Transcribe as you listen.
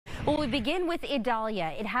Well, we begin with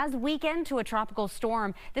Idalia. It has weakened to a tropical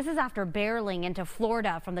storm. This is after barreling into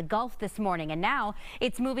Florida from the Gulf this morning, and now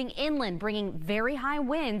it's moving inland, bringing very high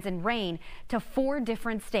winds and rain to 4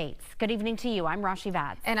 different states. Good evening to you. I'm Rashi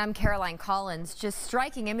Vats. And I'm Caroline Collins. Just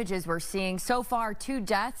striking images we're seeing. So far, 2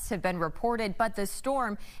 deaths have been reported, but the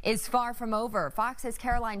storm is far from over. Fox's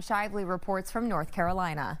Caroline Shively reports from North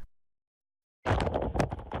Carolina.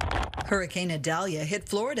 Hurricane Idalia hit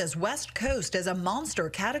Florida's west coast as a monster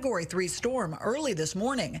Category 3 storm early this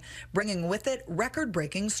morning, bringing with it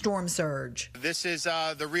record-breaking storm surge. This is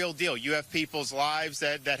the real deal. You have people's lives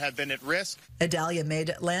that have been at risk. Idalia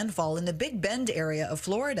made landfall in the Big Bend area of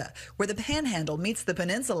Florida, where the Panhandle meets the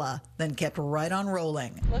peninsula, then kept right on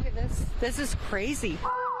rolling. Look at this. This is crazy.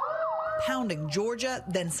 Pounding Georgia,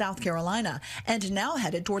 then South Carolina, and now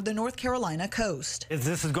headed toward the North Carolina coast.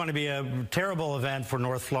 This is going to be a terrible event for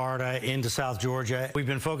North Florida into South Georgia. We've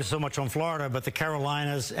been focused so much on Florida, but the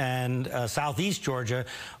Carolinas and southeast Georgia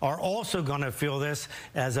are also going to feel this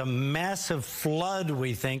as a massive flood,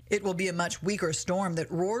 we think. It will be a much weaker storm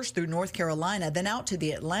that roars through North Carolina, then out to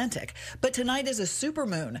the Atlantic. But tonight is a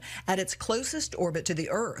supermoon at its closest orbit to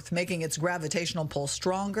the Earth, making its gravitational pull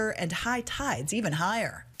stronger and high tides even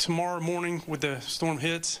higher. Tomorrow morning, when the storm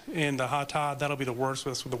hits and the high tide, that'll be the worst.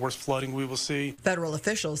 That's the worst flooding we will see. Federal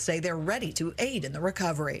officials say they're ready to aid in the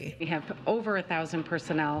recovery. We have over 1,000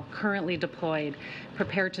 personnel currently deployed,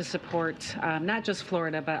 prepared to support not just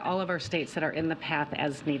Florida, but all of our states that are in the path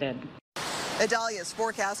as needed. Idalia is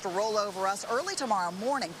forecast to roll over us early tomorrow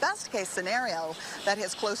morning. Best case scenario, that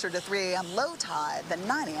hits closer to 3 a.m. low tide than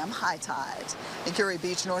 9 a.m. high tide. In Curry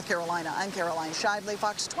Beach, North Carolina, I'm Caroline Shively,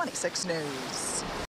 Fox 26 News.